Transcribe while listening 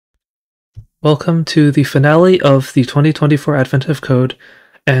Welcome to the finale of the 2024 Advent of Code,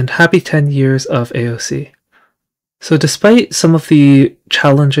 and happy 10 years of AOC. So despite some of the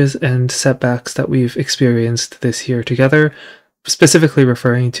challenges and setbacks that we've experienced this year together, specifically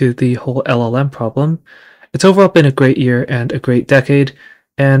referring to the whole LLM problem, it's overall been a great year and a great decade,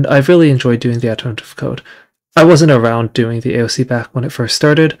 and I've really enjoyed doing the Advent of Code. I wasn't around doing the AOC back when it first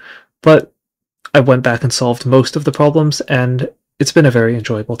started, but I went back and solved most of the problems, and it's been a very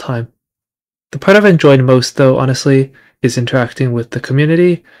enjoyable time. The part I've enjoyed most, though, honestly, is interacting with the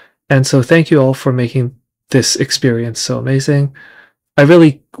community, and so thank you all for making this experience so amazing. I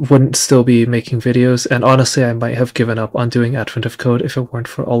really wouldn't still be making videos, and honestly I might have given up on doing Advent of Code if it weren't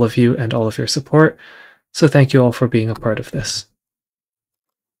for all of you and all of your support, so thank you all for being a part of this.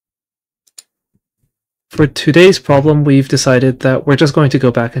 For today's problem, we've decided that we're just going to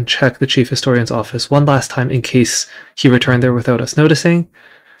go back and check the Chief Historian's office one last time in case he returned there without us noticing.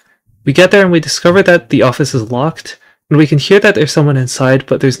 We get there and we discover that the office is locked, and we can hear that there's someone inside,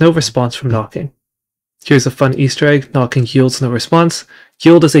 but there's no response from knocking. Here's a fun Easter egg: knocking yields no response.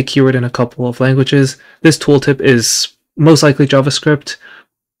 Yield is a keyword in a couple of languages. This tooltip is most likely JavaScript.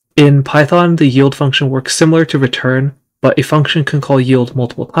 In Python, the yield function works similar to return, but a function can call yield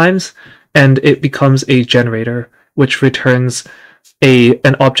multiple times, and it becomes a generator, which returns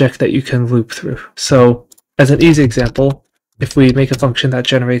an object that you can loop through. So, as an easy example, if we make a function that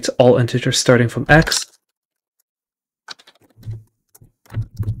generates all integers starting from x,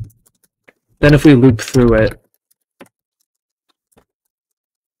 then if we loop through it,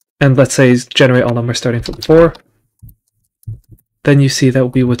 and let's say generate all numbers starting from 4, then you see that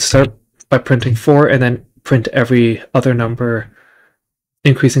we would start by printing 4 and then print every other number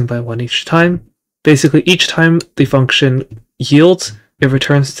increasing by 1 each time. Basically, each time the function yields, it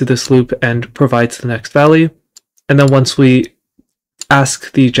returns to this loop and provides the next value. And then once we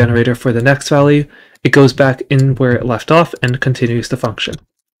ask the generator for the next value, it goes back in where it left off and continues the function.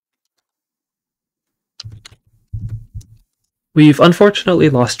 We've unfortunately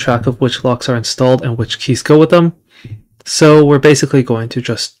lost track of which locks are installed and which keys go with them, so we're basically going to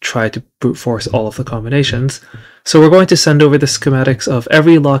just try to brute force all of the combinations. So we're going to send over the schematics of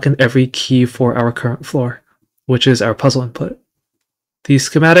every lock and every key for our current floor, which is our puzzle input. These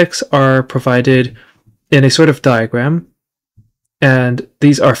schematics are provided in a sort of diagram, and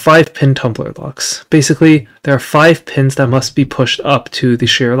these are 5-pin tumbler locks. Basically, there are 5 pins that must be pushed up to the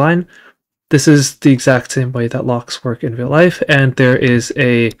shear line. This is the exact same way that locks work in real life, and there is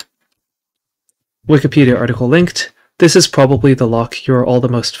a Wikipedia article linked. This is probably the lock you're all the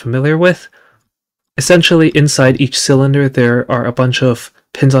most familiar with. Essentially, inside each cylinder there are a bunch of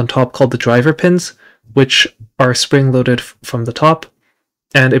pins on top called the driver pins, which are spring-loaded from the top,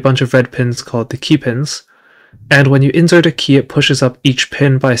 and a bunch of red pins called the key pins. And when you insert a key, it pushes up each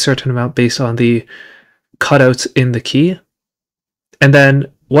pin by a certain amount based on the cutouts in the key. And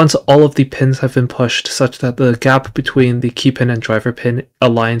then once all of the pins have been pushed such that the gap between the key pin and driver pin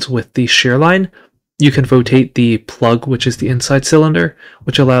aligns with the shear line, you can rotate the plug, which is the inside cylinder,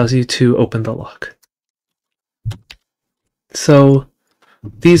 which allows you to open the lock. So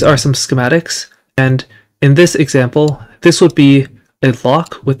these are some schematics, and in this example, this would be a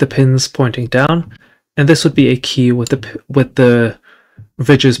lock with the pins pointing down, and this would be a key with the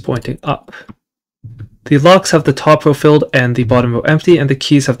ridges pointing up. The locks have the top row filled and the bottom row empty, and the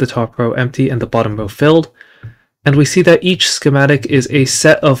keys have the top row empty and the bottom row filled. And we see that each schematic is a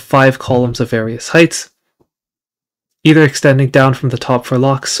set of 5 columns of various heights, either extending down from the top for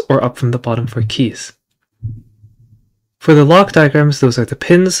locks or up from the bottom for keys. For the lock diagrams, those are the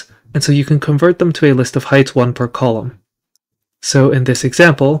pins, and so you can convert them to a list of heights 1 per column. So in this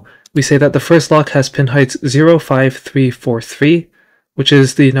example, we say that the first lock has pin heights 0, 5, 3, 4, 3, which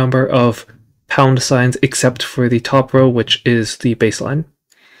is the number of pound signs except for the top row, which is the baseline.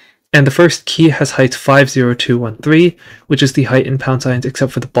 And the first key has heights 5, 0, 2, 1, 3, which is the height in pound signs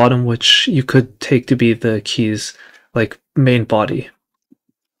except for the bottom, which you could take to be the key's main body.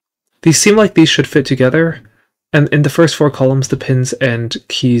 These seem like these should fit together, and in the first 4 columns the pins and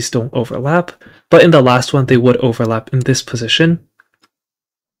keys don't overlap, but in the last one they would overlap in this position.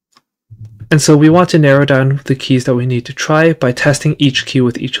 And so we want to narrow down the keys that we need to try by testing each key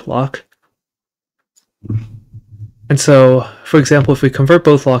with each lock. And so, for example, if we convert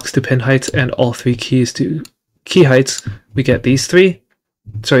both locks to pin heights and all 3 keys to key heights, we get these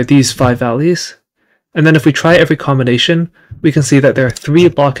 5 values. And then if we try every combination, we can see that there are 3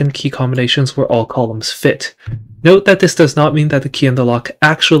 lock and key combinations where all columns fit. Note that this does not mean that the key and the lock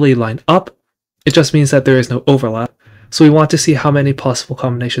actually line up, it just means that there is no overlap. So we want to see how many possible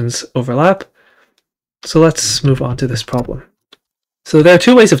combinations overlap. So let's move on to this problem. So there are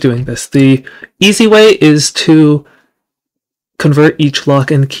two ways of doing this. The easy way is to convert each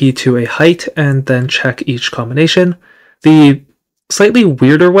lock and key to a height and then check each combination. The slightly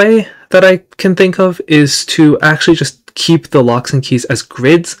weirder way that I can think of is to actually just keep the locks and keys as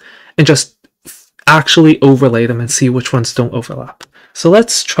grids and just actually overlay them and see which ones don't overlap. So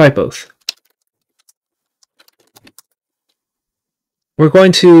let's try both. We're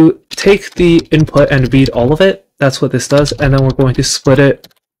going to take the input and read all of it. That's what this does. And then we're going to split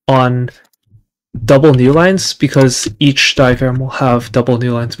it on double new lines because each diagram will have double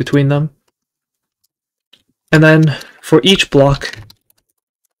new lines between them. And then for each block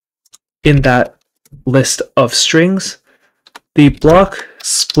in that list of strings, the block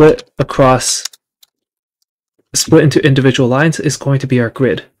split into individual lines is going to be our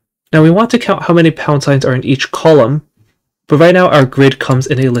grid. Now we want to count how many pound signs are in each column, but right now our grid comes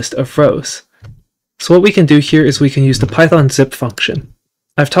in a list of rows. So what we can do here is we can use the Python zip function.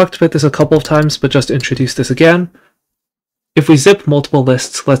 I've talked about this a couple of times, but just to introduce this again. If we zip multiple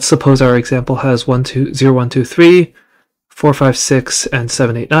lists, let's suppose our example has 0, 1, 2, 3, 4, 5, 6, and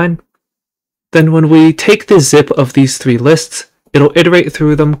 7, 8, 9. Then when we take the zip of these three lists, it'll iterate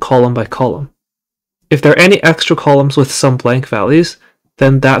through them column by column. If there are any extra columns with some blank values,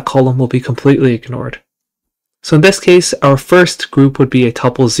 then that column will be completely ignored. So in this case, our first group would be a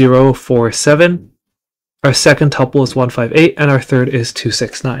tuple 0, 4, 7. Our second tuple is 1, 5, 8, and our third is 2,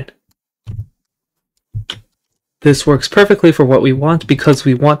 6, 9. This works perfectly for what we want because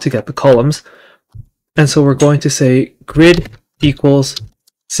we want to get the columns. And so we're going to say grid equals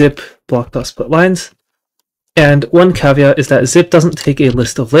zip block.splitlines. And one caveat is that zip doesn't take a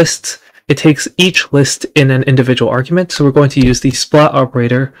list of lists. It takes each list in an individual argument. So we're going to use the splat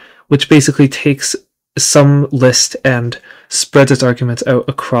operator, which basically takes some list and spreads its arguments out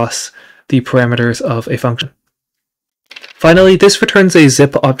across the parameters of a function. Finally, this returns a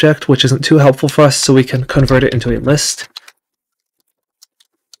zip object, which isn't too helpful for us, so we can convert it into a list.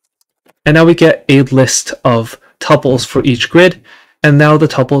 And now we get a list of tuples for each grid, and now the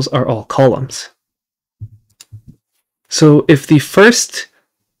tuples are all columns. So if the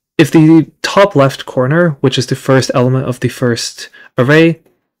top left corner, which is the first element of the first array,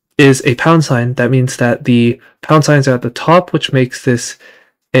 is a pound sign, that means that the pound signs are at the top, which makes this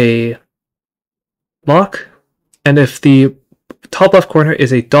a lock. And if the top left corner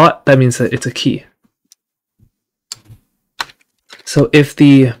is a dot, that means that it's a key. So if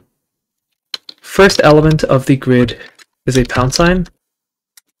the first element of the grid is a pound sign,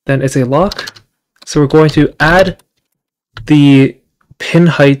 then it's a lock. So we're going to add the pin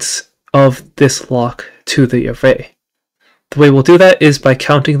heights of this lock to the array. The way we'll do that is by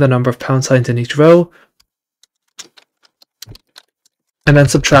counting the number of pound signs in each row, and then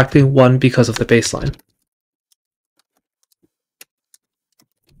subtracting 1 because of the baseline.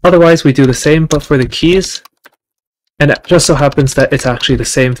 Otherwise, we do the same, but for the keys, and it just so happens that it's actually the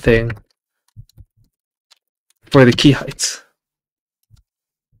same thing for the key heights.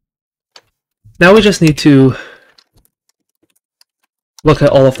 Now we just need to look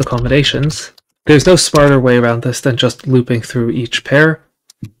at all of the combinations. There's no smarter way around this than just looping through each pair.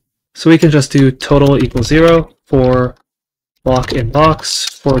 So we can just do total equals 0 for block in box,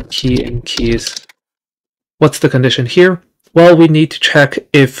 for key in keys. What's the condition here? Well, we need to check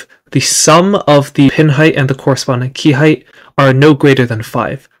if the sum of the pin height and the corresponding key height are no greater than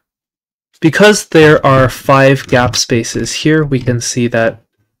 5. Because there are 5 gap spaces here, we can see that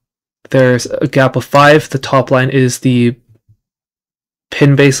there's a gap of 5. The top line is the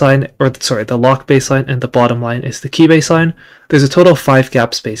pin baseline, or sorry, the lock baseline, and the bottom line is the key baseline. There's a total of 5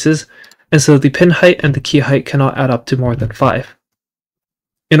 gap spaces, and so the pin height and the key height cannot add up to more than 5.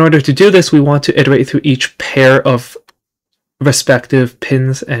 In order to do this, we want to iterate through each pair of respective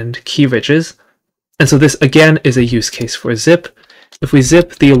pins and key ridges, and so this again is a use case for zip. If we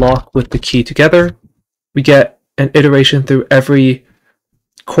zip the lock with the key together, we get an iteration through every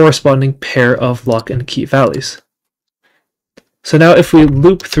corresponding pair of lock and key values. So now if we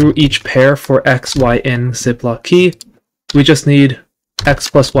loop through each pair for x, y in zip lock key, we just need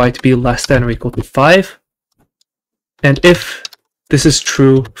x plus y to be less than or equal to 5. And if this is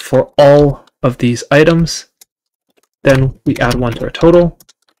true for all of these items, then we add 1 to our total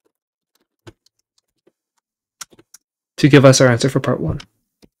to give us our answer for part 1.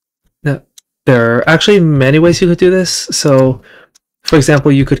 Now, there are actually many ways you could do this. So, for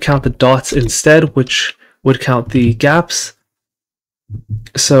example, you could count the dots instead, which would count the gaps.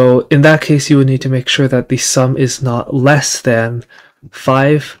 So in that case, you would need to make sure that the sum is not less than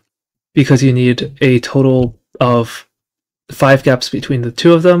 5, because you need a total of 5 gaps between the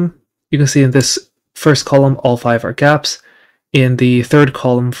two of them. You can see in this first column, all 5 are gaps. in the third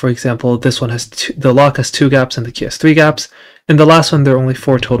column, for example, this one has the lock has 2 gaps and the key has 3 gaps. In the last one, there are only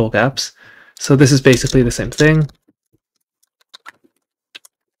 4 total gaps. So this is basically the same thing.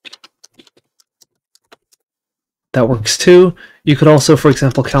 That works too. You could also, for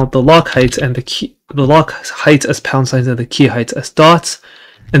example, count the lock heights and the lock heights as pound signs and the key heights as dots.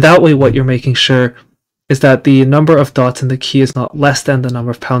 And that way what you're making sure is that the number of dots in the key is not less than the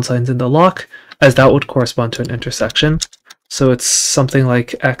number of pound signs in the lock, as that would correspond to an intersection. So it's something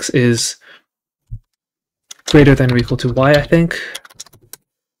like x is greater than or equal to y, I think.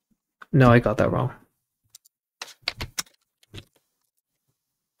 No, I got that wrong.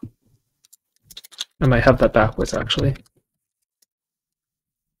 I might have that backwards, actually.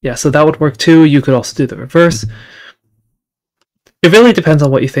 Yeah, so that would work too. You could also do the reverse. It really depends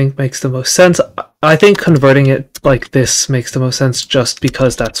on what you think makes the most sense. I think converting it like this makes the most sense just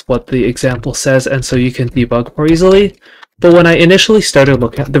because that's what the example says, and so you can debug more easily. But when I initially started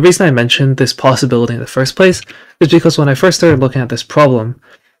looking at, the reason I mentioned this possibility in the first place is because when I first started looking at this problem,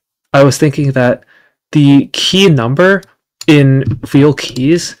 I was thinking that the key number in real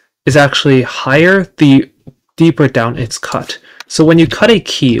keys is actually higher the deeper down it's cut. So when you cut a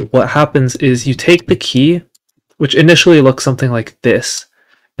key, what happens is you take the key, which initially looks something like this,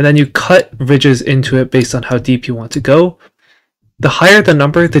 and then you cut ridges into it based on how deep you want to go. The higher the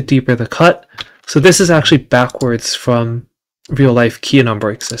number, the deeper the cut. So this is actually backwards from real life key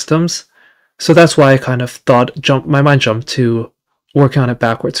numbering systems. So that's why I kind of thought, my mind jumped to working on it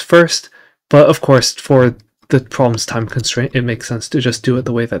backwards first. But of course, for the problem's time constraint, it makes sense to just do it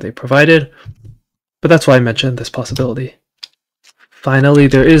the way that they provided. But that's why I mentioned this possibility. Finally,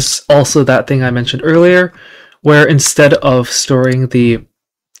 there is also that thing I mentioned earlier, where instead of storing the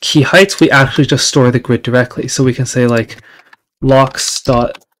key heights, we actually just store the grid directly. So we can say like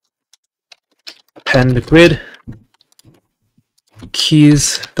locks.append grid,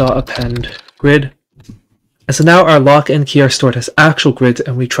 keys.append grid. And so now our lock and key are stored as actual grids,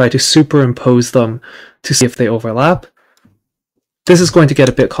 and we try to superimpose them to see if they overlap. This is going to get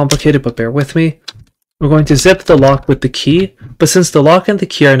a bit complicated, but bear with me. We're going to zip the lock with the key, but since the lock and the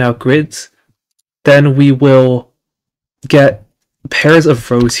key are now grids, then we will get pairs of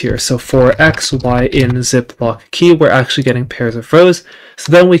rows here. So for x, y in zip lock key, we're actually getting pairs of rows.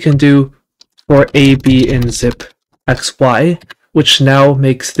 So then we can do for a, b in zip x, y, which now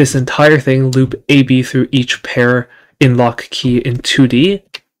makes this entire thing loop AB through each pair in lock key in 2D.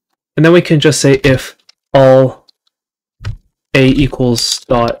 And then we can just say if all A equals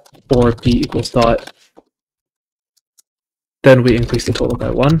dot or B equals dot, then we increase the total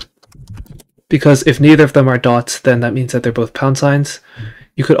by 1. Because if neither of them are dots, then that means that they're both pound signs.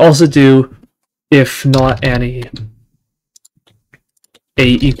 You could also do if not any A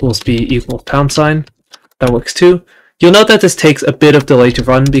equals B equals pound sign. That works too. You'll note that this takes a bit of delay to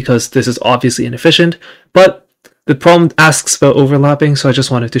run because this is obviously inefficient, but the problem asks about overlapping, so I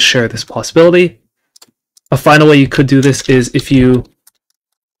just wanted to share this possibility. A final way you could do this is if you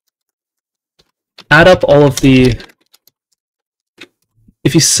add up all of the...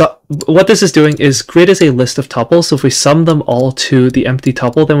 what this is doing is grid is a list of tuples, so if we sum them all to the empty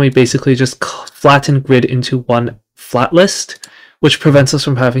tuple, then we basically just flatten grid into one flat list, which prevents us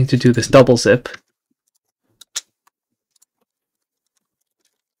from having to do this double zip.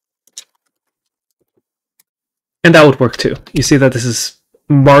 And that would work too. You see that this is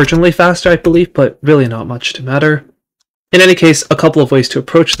marginally faster, I believe, but really not much to matter. In any case, a couple of ways to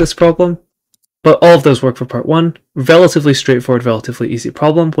approach this problem, but all of those work for part 1. Relatively straightforward, relatively easy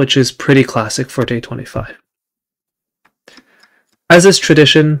problem, which is pretty classic for day 25. As is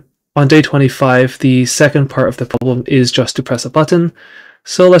tradition, on day 25, the second part of the problem is just to press a button,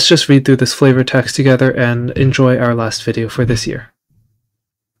 so let's just read through this flavor text together and enjoy our last video for this year.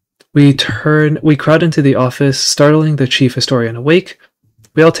 We crowd into the office, startling the chief historian awake.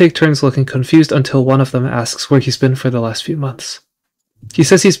 We all take turns looking confused until one of them asks where he's been for the last few months. He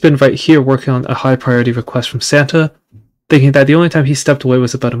says he's been right here working on a high priority request from Santa, thinking that the only time he stepped away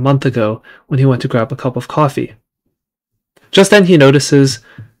was about a month ago when he went to grab a cup of coffee. Just then he notices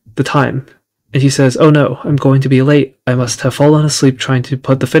the time, and he says, "Oh no, I'm going to be late. I must have fallen asleep trying to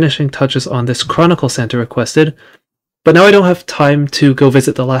put the finishing touches on this Chronicle Santa requested. But now I don't have time to go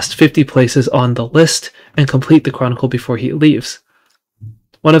visit the last 50 places on the list and complete the Chronicle before he leaves."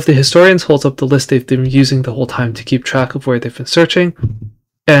 One of the historians holds up the list they've been using the whole time to keep track of where they've been searching,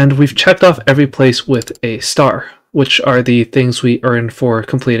 and we've checked off every place with a star, which are the things we earn for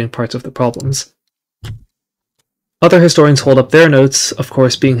completing parts of the problems. Other historians hold up their notes. Of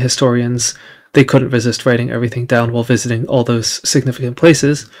course, being historians, they couldn't resist writing everything down while visiting all those significant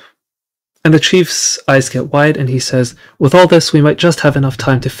places. And the chief's eyes get wide and he says, "With all this, we might just have enough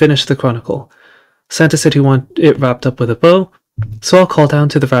time to finish the Chronicle. Santa said he wanted it wrapped up with a bow, so I'll call down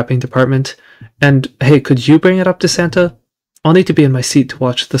to the wrapping department, and hey, could you bring it up to Santa? I'll need to be in my seat to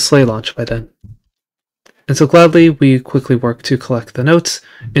watch the sleigh launch by then." And so gladly, we quickly work to collect the notes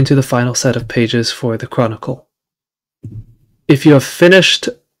into the final set of pages for the Chronicle. If you have finished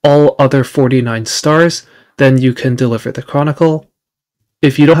all other 49 stars, then you can deliver the Chronicle.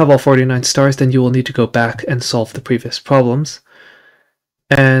 If you don't have all 49 stars, then you will need to go back and solve the previous problems.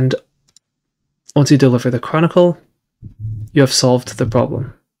 And once you deliver the Chronicle, you have solved the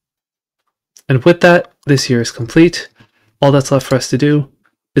problem. And with that, this year is complete. All that's left for us to do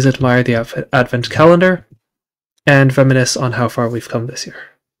is admire the Advent calendar and reminisce on how far we've come this year.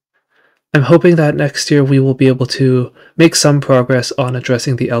 I'm hoping that next year we will be able to make some progress on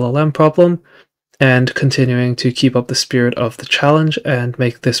addressing the LLM problem and continuing to keep up the spirit of the challenge and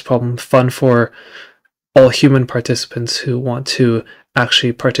make this problem fun for all human participants who want to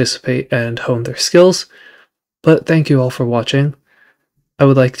actually participate and hone their skills. But thank you all for watching. I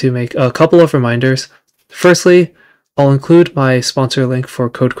would like to make a couple of reminders. Firstly, I'll include my sponsor link for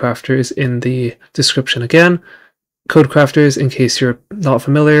Codecrafters in the description again. Codecrafters, in case you're not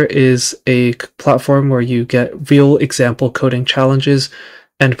familiar, is a platform where you get real example coding challenges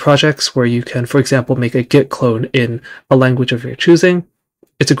and projects where you can, for example, make a Git clone in a language of your choosing.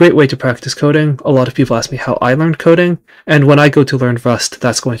 It's a great way to practice coding. A lot of people ask me how I learned coding, and when I go to learn Rust,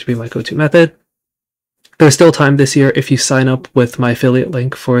 that's going to be my go-to method. There's still time this year. If you sign up with my affiliate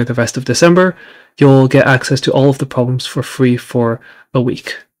link for the rest of December, you'll get access to all of the problems for free for a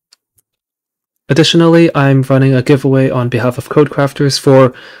week. Additionally, I'm running a giveaway on behalf of Codecrafters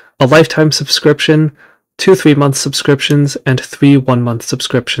for a lifetime subscription, 2 3-month subscriptions, and 3 1-month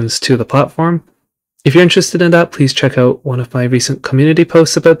subscriptions to the platform. If you're interested in that, please check out one of my recent community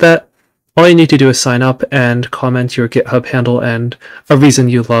posts about that. All you need to do is sign up and comment your GitHub handle and a reason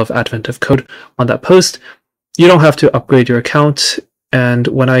you love Advent of Code on that post. You don't have to upgrade your account, and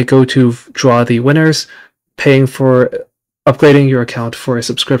when I go to draw the winners, paying for upgrading your account for a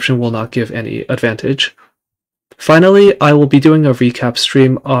subscription will not give any advantage. Finally, I will be doing a recap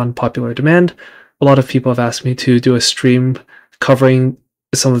stream on popular demand. A lot of people have asked me to do a stream covering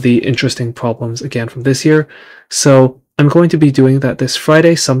some of the interesting problems again from this year, so I'm going to be doing that this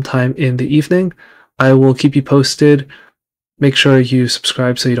Friday sometime in the evening. I will keep you posted. Make sure you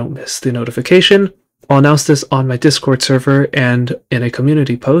subscribe so you don't miss the notification. I'll announce this on my Discord server and in a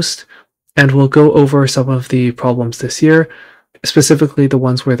community post, and we'll go over some of the problems this year, specifically the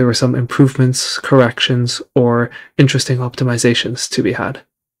ones where there were some improvements, corrections, or interesting optimizations to be had.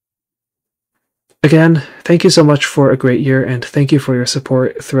 Again, thank you so much for a great year, and thank you for your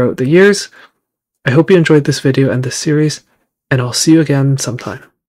support throughout the years. I hope you enjoyed this video and this series, and I'll see you again sometime.